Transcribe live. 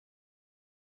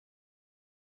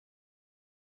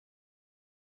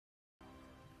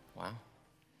Wow.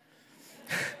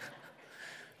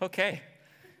 Okay.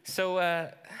 So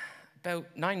about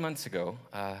 9 months ago,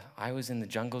 I was in the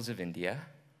jungles of India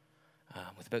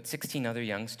with about 16 other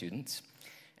young students.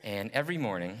 And every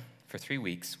morning for 3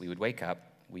 weeks, we would wake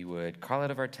up, we would crawl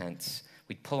out of our tents,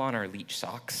 we'd pull on our leech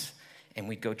socks, and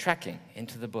we'd go trekking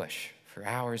into the bush for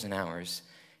hours and hours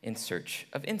in search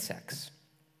of insects.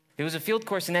 It was a field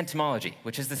course in entomology,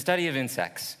 which is the study of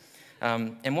insects.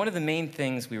 And one of the main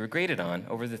things we were graded on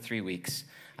over the 3 weeks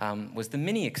was the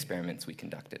mini experiments we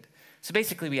conducted. So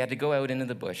basically, we had to go out into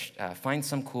the bush, find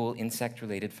some cool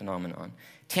insect-related phenomenon,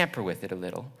 tamper with it a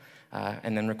little,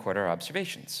 and then record our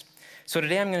observations. So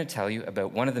today I'm going to tell you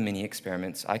about one of the mini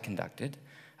experiments I conducted,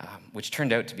 which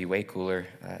turned out to be way cooler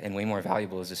and way more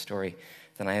valuable as a story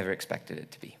than I ever expected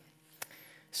it to be.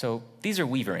 So these are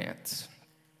weaver ants.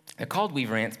 They're called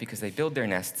weaver ants because they build their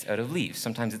nests out of leaves.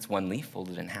 Sometimes it's one leaf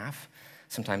folded in half.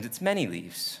 Sometimes it's many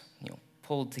leaves,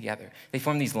 pulled together. They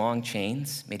form these long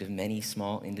chains made of many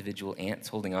small individual ants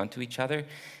holding onto each other,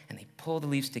 and they pull the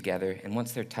leaves together, and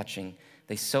once they're touching,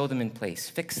 they sew them in place,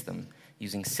 fix them,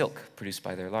 using silk produced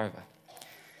by their larvae.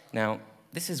 Now,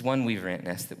 this is one weaver ant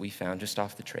nest that we found just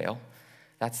off the trail.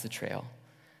 That's the trail.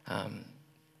 And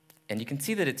you can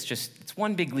see that it's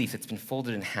one big leaf that's been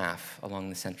folded in half along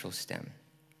the central stem,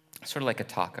 sort of like a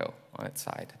taco on its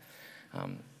side.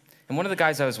 And one of the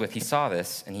guys I was with, he saw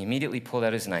this, and he immediately pulled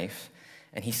out his knife,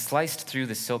 and he sliced through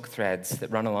the silk threads that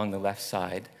run along the left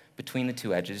side between the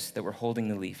two edges that were holding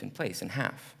the leaf in place in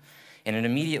half. And it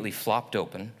immediately flopped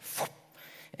open,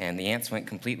 and the ants went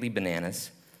completely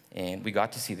bananas, and we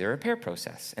got to see their repair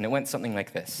process. And it went something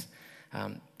like this.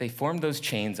 They formed those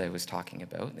chains I was talking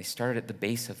about. They started at the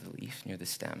base of the leaf near the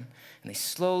stem, and they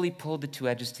slowly pulled the two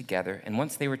edges together, and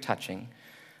once they were touching,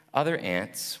 other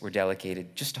ants were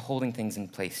delegated just to holding things in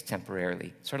place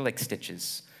temporarily, sort of like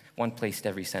stitches, one placed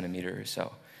every centimeter or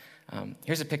so.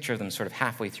 Here's a picture of them sort of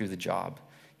halfway through the job.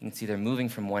 You can see they're moving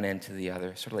from one end to the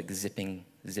other, sort of like zipping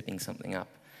something up.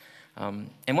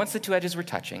 And once the two edges were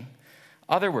touching,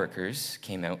 other workers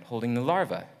came out holding the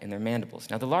larvae in their mandibles.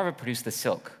 Now, the larvae produced the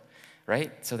silk,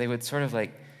 right? So they would sort of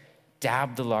like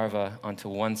dab the larva onto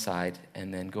one side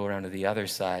and then go around to the other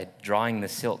side, drawing the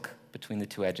silk between the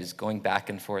two edges, going back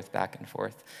and forth,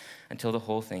 until the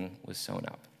whole thing was sewn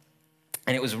up.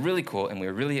 And it was really cool, and we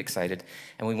were really excited,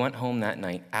 and we went home that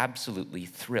night absolutely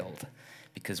thrilled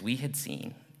because we had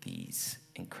seen these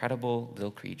incredible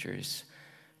little creatures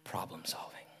problem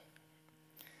solving.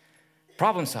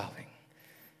 Problem solving.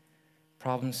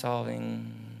 Problem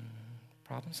solving.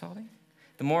 Problem solving?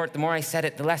 The more I said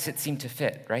it, the less it seemed to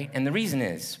fit, right? And the reason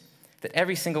is that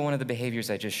every single one of the behaviors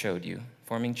I just showed you,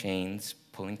 forming chains,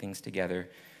 pulling things together,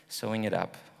 sewing it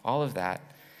up, all of that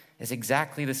is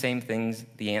exactly the same things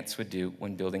the ants would do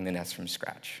when building the nest from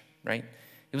scratch, right?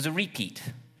 It was a repeat.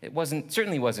 It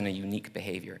certainly wasn't a unique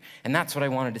behavior, and that's what I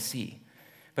wanted to see.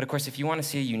 But of course, if you want to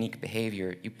see a unique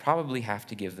behavior, you probably have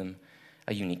to give them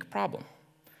a unique problem.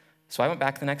 So I went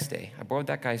back the next day, I borrowed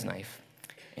that guy's knife,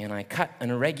 and I cut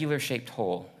an irregular shaped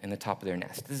hole in the top of their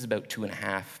nest. This is about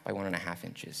 2.5 by 1.5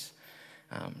 inches.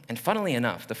 And funnily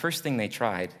enough, the first thing they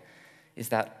tried is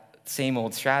that same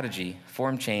old strategy,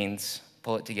 form chains,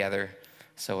 pull it together,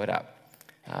 sew it up.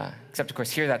 Except, of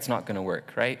course, here that's not going to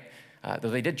work, right? Though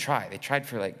they did try. They tried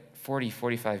for like 40,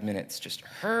 45 minutes, just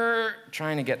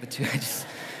trying to get the two edges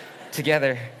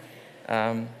together.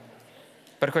 But,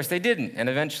 of course, they didn't. And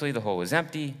eventually the hole was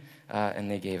empty,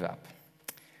 and they gave up.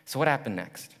 So what happened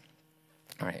next?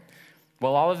 All right.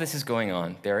 While all of this is going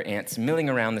on, there are ants milling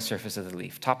around the surface of the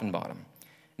leaf, top and bottom.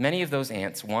 Many of those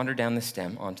ants wander down the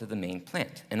stem onto the main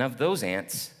plant. And of those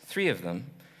ants, 3 of them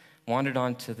wandered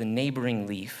onto the neighboring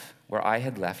leaf where I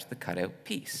had left the cutout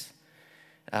piece.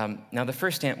 Now, the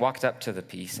first ant walked up to the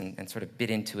piece and sort of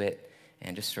bit into it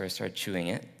and just sort of started chewing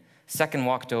it. Second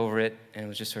walked over it and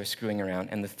was just sort of screwing around.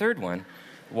 And the third one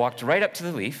walked right up to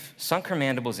the leaf, sunk her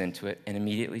mandibles into it, and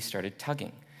immediately started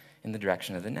tugging in the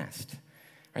direction of the nest.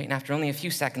 Right? And after only a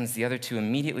few seconds, the other 2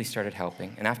 immediately started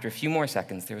helping. And after a few more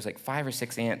seconds, there was like 5 or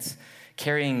 6 ants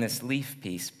carrying this leaf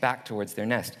piece back towards their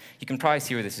nest. You can probably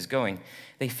see where this is going.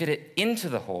 They fit it into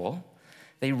the hole.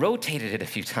 They rotated it a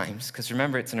few times, because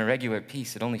remember, it's an irregular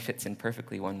piece. It only fits in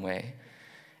perfectly one way.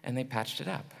 And they patched it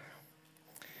up.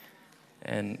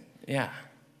 And yeah,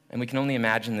 and we can only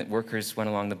imagine that workers went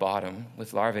along the bottom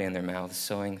with larvae in their mouths,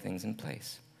 sewing things in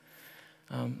place.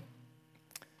 So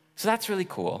that's really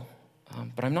cool.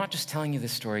 But I'm not just telling you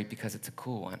this story because it's a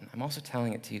cool one. I'm also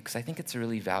telling it to you because I think it's a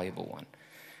really valuable one.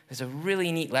 There's a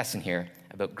really neat lesson here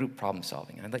about group problem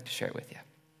solving, and I'd like to share it with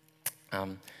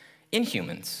you. In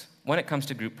humans, when it comes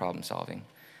to group problem solving,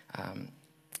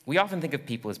 we often think of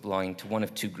people as belonging to one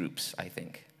of 2 groups, I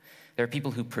think. There are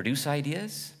people who produce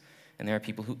ideas, and there are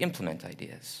people who implement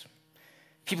ideas.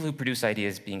 People who produce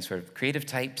ideas being sort of creative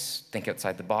types, think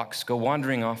outside the box, go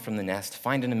wandering off from the nest,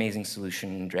 find an amazing solution,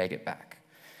 and drag it back.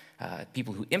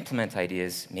 People who implement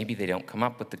ideas, maybe they don't come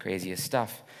up with the craziest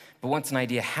stuff, but once an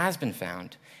idea has been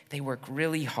found, they work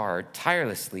really hard,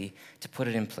 tirelessly, to put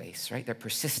it in place, right? They're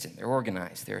persistent, they're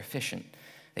organized, they're efficient.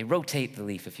 They rotate the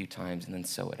leaf a few times and then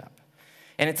sew it up.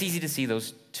 And it's easy to see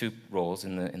those two roles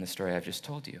in the story I've just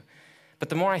told you. But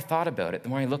the more I thought about it, the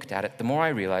more I looked at it, the more I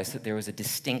realized that there was a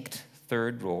distinct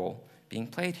third role being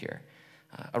played here.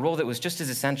 A role that was just as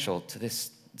essential to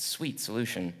this sweet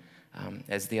solution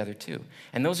as the other two.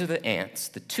 And those are the ants,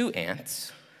 the two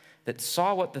ants that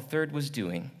saw what the third was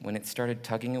doing when it started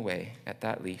tugging away at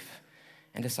that leaf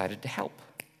and decided to help.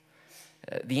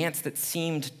 The ants that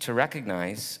seemed to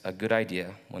recognize a good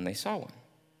idea when they saw one.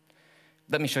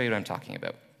 Let me show you what I'm talking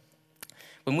about.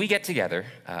 When we get together,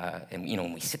 and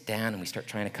when we sit down and we start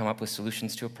trying to come up with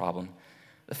solutions to a problem,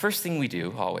 the first thing we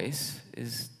do, always,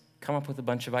 is come up with a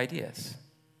bunch of ideas.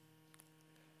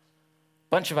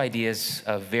 Bunch of ideas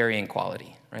of varying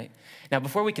quality, right? Now,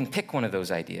 before we can pick one of those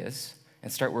ideas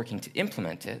and start working to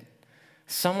implement it,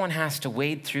 someone has to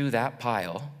wade through that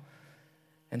pile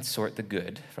and sort the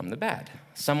good from the bad.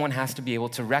 Someone has to be able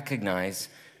to recognize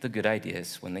the good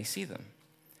ideas when they see them.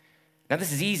 Now,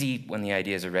 this is easy when the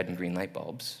ideas are red and green light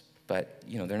bulbs, but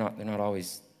they're not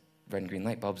always red and green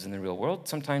light bulbs in the real world.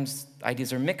 Sometimes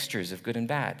ideas are mixtures of good and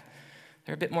bad.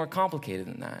 They're a bit more complicated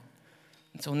than that.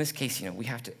 And so in this case, we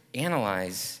have to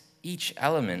analyze each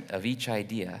element of each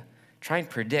idea, try and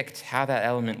predict how that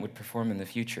element would perform in the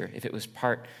future if it was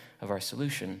part of our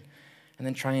solution, and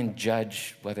then try and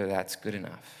judge whether that's good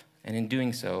enough. And in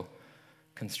doing so,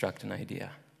 construct an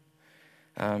idea.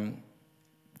 And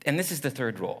this is the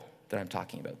third role that I'm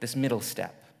talking about, this middle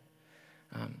step.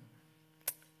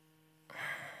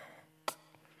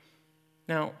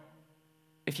 Now,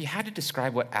 if you had to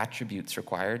describe what attributes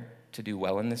required to do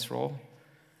well in this role,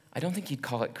 I don't think you'd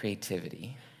call it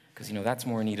creativity, because that's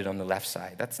more needed on the left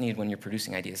side. That's needed when you're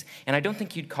producing ideas. And I don't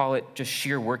think you'd call it just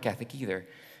sheer work ethic either,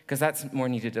 because that's more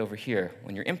needed over here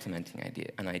when you're implementing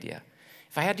an idea.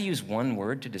 If I had to use one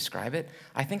word to describe it,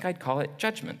 I think I'd call it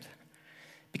judgment.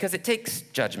 Because it takes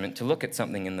judgment to look at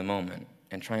something in the moment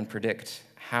and try and predict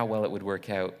how well it would work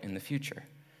out in the future,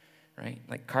 right?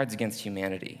 Like Cards Against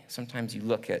Humanity. Sometimes you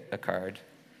look at a card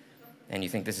and you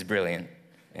think this is brilliant,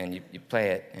 and you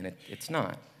play it and it's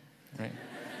not, right?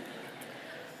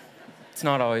 It's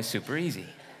not always super easy.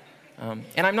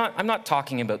 And I'm not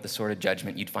talking about the sort of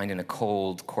judgment you'd find in a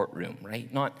cold courtroom,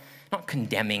 right? Not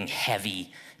condemning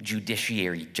heavy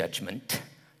judiciary judgment.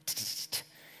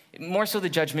 More so the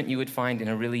judgment you would find in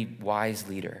a really wise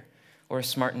leader or a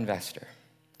smart investor.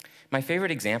 My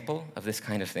favorite example of this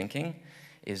kind of thinking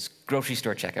is grocery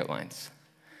store checkout lines.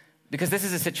 Because this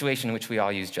is a situation in which we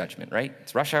all use judgment, right?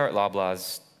 It's rush hour at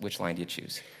Loblaws, which line do you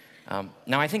choose?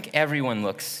 Now, I think everyone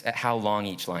looks at how long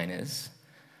each line is.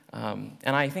 And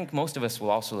I think most of us will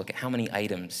also look at how many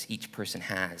items each person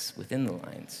has within the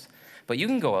lines. But you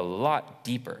can go a lot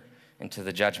deeper into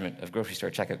the judgment of grocery store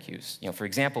checkout queues. For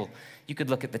example, you could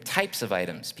look at the types of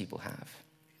items people have.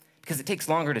 Because it takes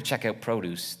longer to check out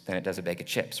produce than it does a bag of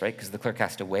chips, right? Because the clerk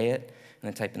has to weigh it, and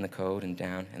then type in the code and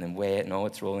down, and then weigh it, and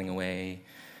it's rolling away,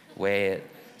 weigh it,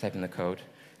 type in the code.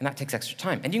 And that takes extra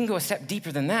time. And you can go a step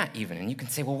deeper than that even, and you can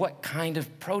say, well, what kind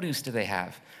of produce do they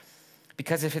have?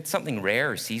 Because if it's something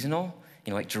rare or seasonal,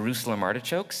 like Jerusalem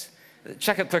artichokes, the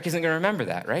checkout clerk isn't going to remember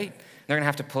that, right? They're going to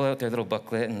have to pull out their little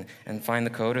booklet and find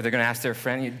the code, or they're going to ask their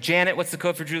friend, Janet, what's the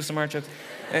code for Jerusalem artichokes?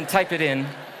 And type it in,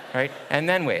 right? And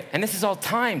then wait. And this is all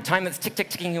time that's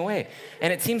ticking away.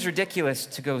 And it seems ridiculous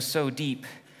to go so deep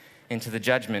into the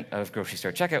judgment of grocery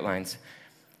store checkout lines.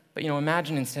 But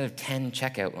imagine instead of 10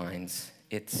 checkout lines,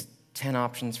 it's 10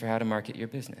 options for how to market your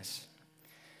business.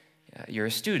 You're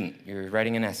a student, you're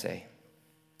writing an essay.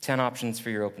 10 options for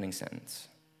your opening sentence.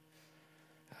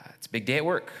 It's a big day at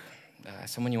work.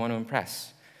 Someone you want to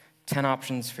impress. 10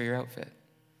 options for your outfit,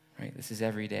 right? This is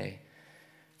every day.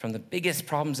 From the biggest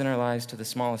problems in our lives to the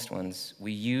smallest ones,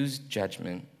 we use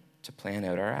judgment to plan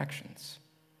out our actions.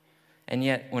 And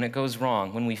yet, when it goes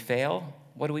wrong, when we fail,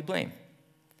 what do we blame?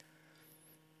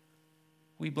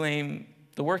 We blame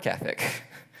the work ethic.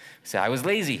 We say, I was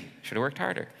lazy, should have worked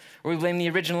harder. Or we blame the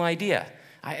original idea.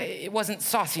 It wasn't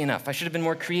saucy enough. I should have been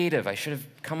more creative. I should have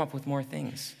come up with more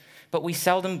things. But we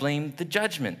seldom blame the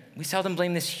judgment. We seldom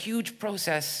blame this huge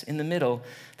process in the middle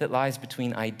that lies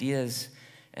between ideas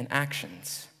and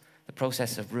actions. The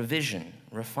process of revision,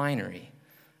 refinery,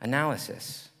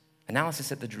 analysis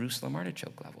at the Jerusalem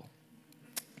artichoke level.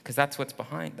 Because that's what's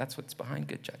behind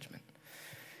good judgment.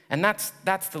 And that's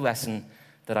the lesson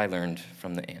that I learned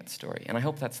from the ant story. And I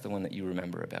hope that's the one that you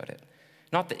remember about it.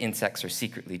 Not that insects are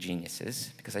secretly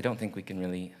geniuses, because I don't think we can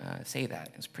really say that.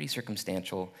 It was pretty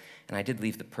circumstantial, and I did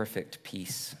leave the perfect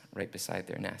piece right beside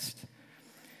their nest.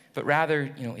 But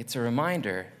rather, it's a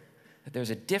reminder that there's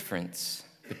a difference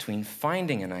between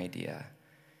finding an idea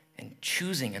and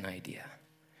choosing an idea.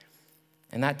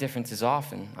 And that difference is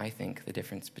often, I think, the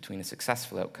difference between a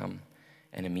successful outcome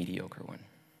and a mediocre one.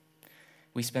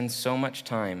 We spend so much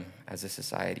time as a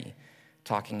society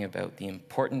talking about the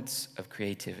importance of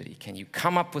creativity. Can you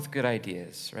come up with good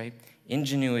ideas, right?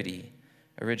 Ingenuity,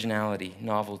 originality,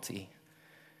 novelty.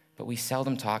 But we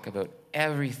seldom talk about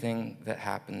everything that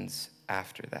happens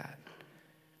after that.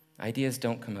 Ideas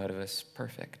don't come out of us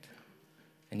perfect.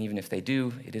 And even if they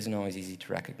do, it isn't always easy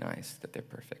to recognize that they're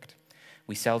perfect.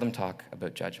 We seldom talk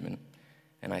about judgment,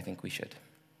 and I think we should.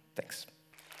 Thanks.